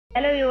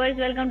Hello viewers,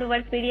 welcome to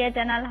Wordspedia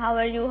channel. How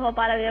are you? Hope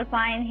all of you are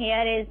fine.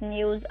 Here is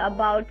news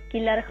about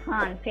Killer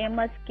Khan.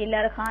 Famous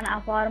Killer Khan,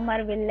 a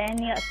former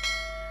villainous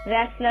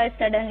wrestler,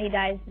 suddenly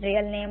dies.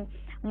 Real name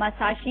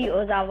Masashi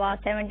Ozawa,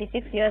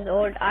 76 years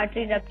old,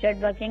 artery ruptured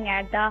working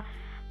at the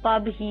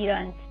pub he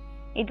runs.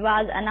 It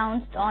was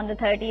announced on the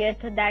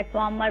 30th that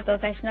former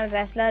professional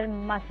wrestler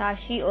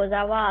Masashi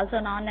Ozawa, also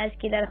known as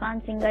Killer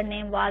Khan, singer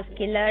name was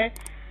Killer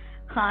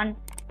Khan,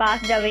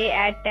 passed away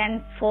at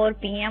 10:04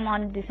 p.m.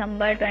 on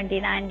December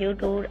 29 due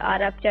to a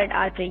ruptured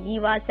artery. He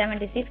was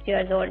 76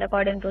 years old.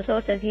 According to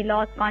sources, he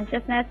lost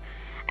consciousness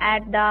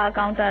at the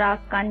counter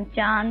of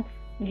Kanchan's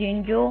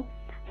Jinjo,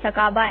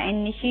 Sakaba in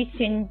Nishi,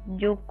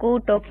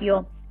 Shinjuku,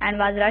 Tokyo, and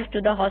was rushed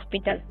to the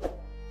hospital.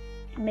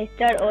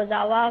 Mr.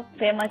 Ozawa,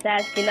 famous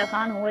as Killer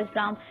Khan, who is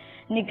from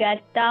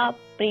Niigata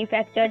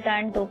Prefecture,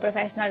 turned to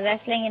professional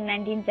wrestling in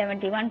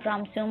 1971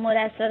 from sumo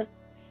wrestler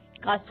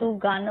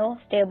Kasugano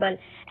stable,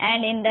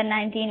 and in the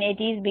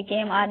 1980s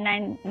became a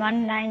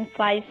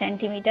 195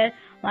 cm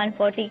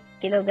 140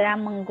 kg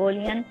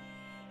Mongolian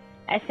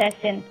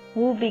assassin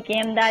who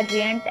became the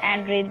Giant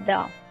and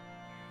Ridda.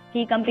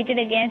 He competed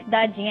against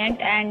the Giant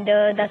and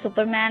the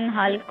Superman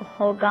Hulk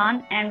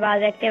Hogan and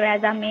was active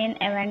as a main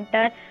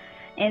eventer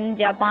in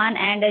Japan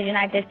and the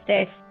United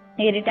States.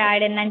 He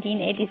retired in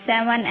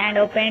 1987 and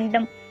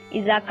opened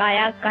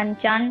Izakaya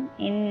Kanchan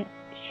in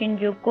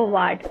Shinjuku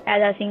Ward.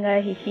 As a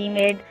singer, she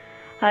made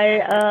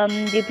her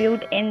debut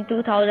in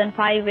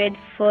 2005 with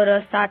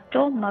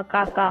Furusato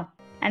Makaka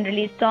and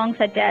released songs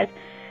such as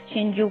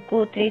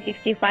Shinjuku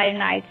 365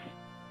 Nights.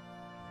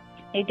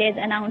 It is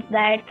announced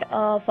that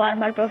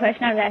former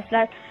professional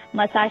wrestler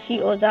Masashi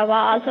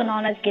Ozawa, also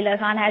known as Killer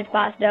Khan, has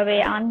passed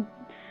away on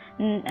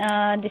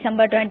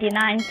December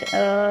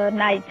 29th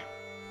night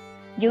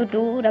due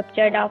to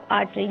rupture of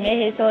artery.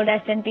 May his soul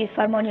rest in peace.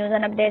 For more news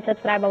and updates,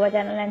 subscribe our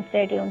channel and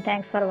stay tuned.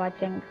 Thanks for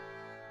watching.